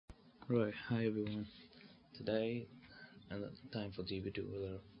Right, hi everyone. Today, and time for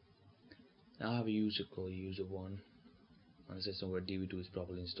db2. I have a user called user1 on a system where db2 is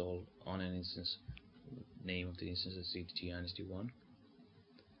properly installed on an instance. Name of the instance is ctg-1.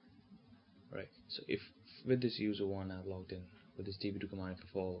 Right. So if with this user1 I've logged in with this db2 command, if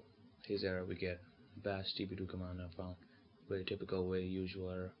I follow his error, we get bash db2 command I found. Very typical, very usual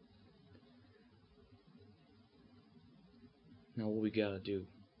error. Now what we gotta do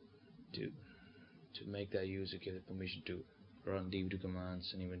to make that user get the permission to run db2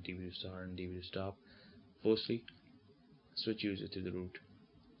 commands and even db2 start and db2 stop. Firstly, switch user to the root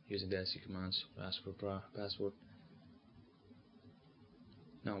using the sc commands, ask for password.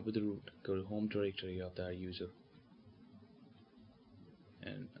 Now with the root, go to home directory of that user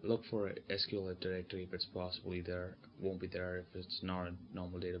and look for a SQLite directory if it's possibly there. Won't be there if it's not a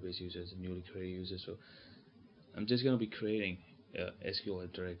normal database user, it's a newly created user. So I'm just going to be creating a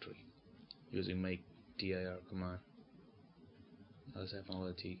SQLite directory using make dir command. Let's have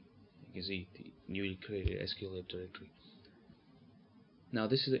another T. You can see the newly created SQLite directory. Now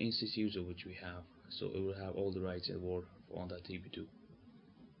this is the instance user which we have, so it will have all the rights in the world on that db2.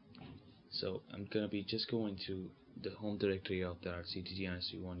 So I'm gonna be just going to the home directory of that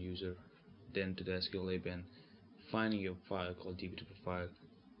ctg-1 user, then to the SQLib and finding a file called db2 profile.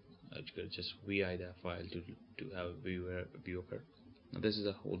 You could just vi that file to have a view of it. Now this is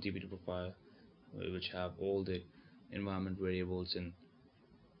a whole db2 profile which have all the environment variables and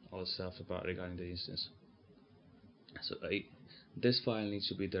all the stuff about regarding the instance. So this file needs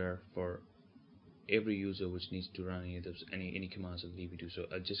to be there for every user which needs to run any commands of db2. So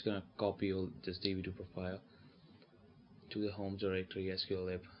I'm just gonna copy all this db2 profile to the home directory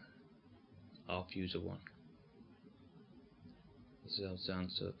SQLib of user1. This is how it's done.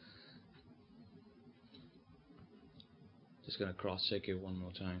 So just gonna cross check it one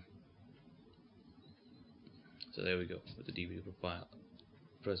more time. So there we go with the db2 profile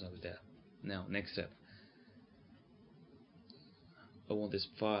present with that. Now next step, I want this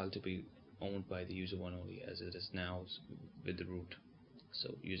file to be owned by the user1 only, as it is now with the root.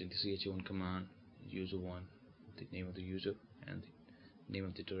 So using the ch1 command, user1, the name of the user and the name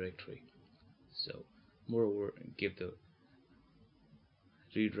of the directory. So moreover, give the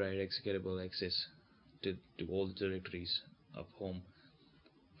read write executable access to all the directories of home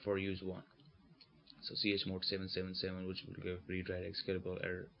for user1. So chmod 777, which will give read write executable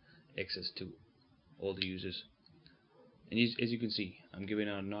access to all the users. And as you can see, I'm giving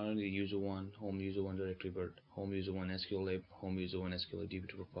out not only user1 home user1 directory, but home user1 SQLib, home user1 SQLib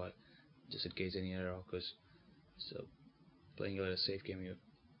db2 profile, just in case any error occurs. So playing a safe game here.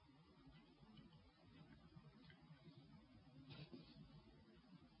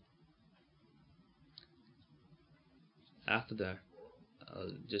 After that,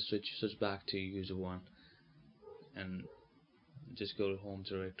 I'll just switch back to user1 and just go to home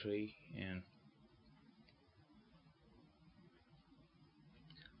directory and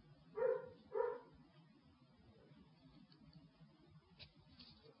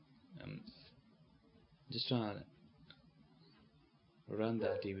just trying to run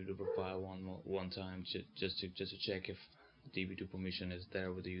that db2 profile one time just to check if db2 permission is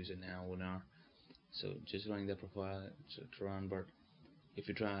there with the user now or not. So just running that profile to run, but if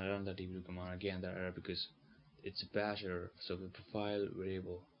you try and run that db2 command again, that error because it's a bash error. So the profile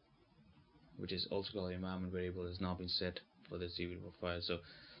variable, which is also called environment variable, has not been set for this db2 profile. So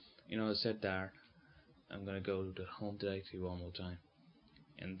in order to set that, I'm gonna go to the home directory one more time,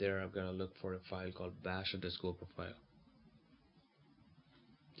 and there I've got to look for a file called bash_profile.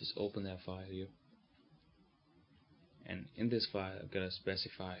 Just open that file here, and in this file I've got to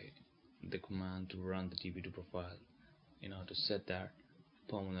specify the command to run the db2 profile in order to set that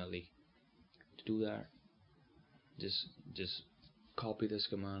permanently. To do that, just copy this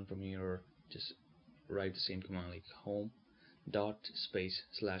command from here, or just write the same command like home dot space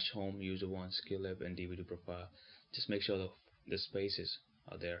slash home user1 SQLib and db2 profile. Just make sure the spaces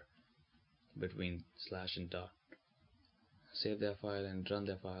are there between slash and dot. Save that file and run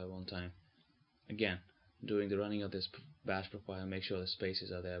that file one time. Again, during the running of this bash profile, make sure the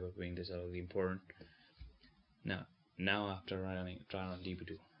spaces are there between. These are really important. Now after trying on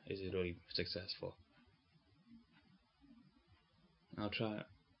db2, is it really successful? I'll try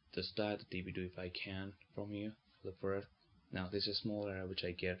to start the db2 if I can from here. Look for it. Now this is a small error which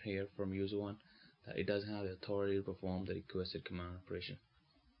I get here from user1, that it doesn't have the authority to perform the requested command operation.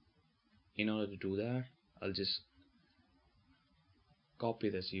 In order to do that, I'll just copy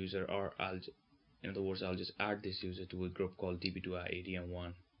this user, or in other words, I'll just add this user to a group called db2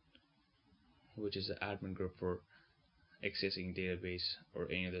 adm1, which is the admin group for accessing database or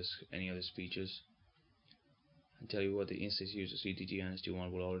any other speeches, and tell you what the instance user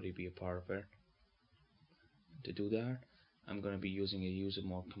ctg_nsd1 will already be a part of it. To do that, I'm going to be using a user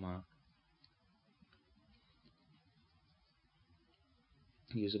more command.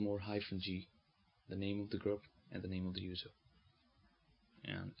 User more -g, the name of the group and the name of the user,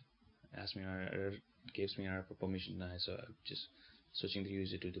 and gives me error for permission denied, so I'm just switching the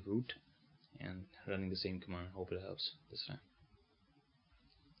user to the root and running the same command. Hope it helps this time.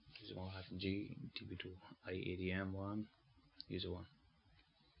 User more -g db2 iadm1 user1.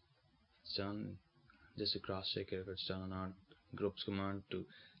 It's done. Just to cross check if it's done or not, groups command to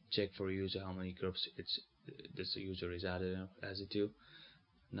check for a user how many groups this user is added as it to.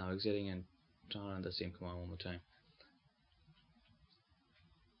 Now exiting and try to run the same command one more time.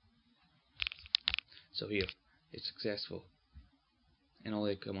 So here it's successful, and all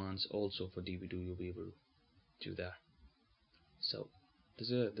the commands also for db2 you'll be able to do that. So this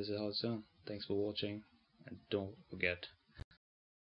is how it's done. Thanks for watching, and don't forget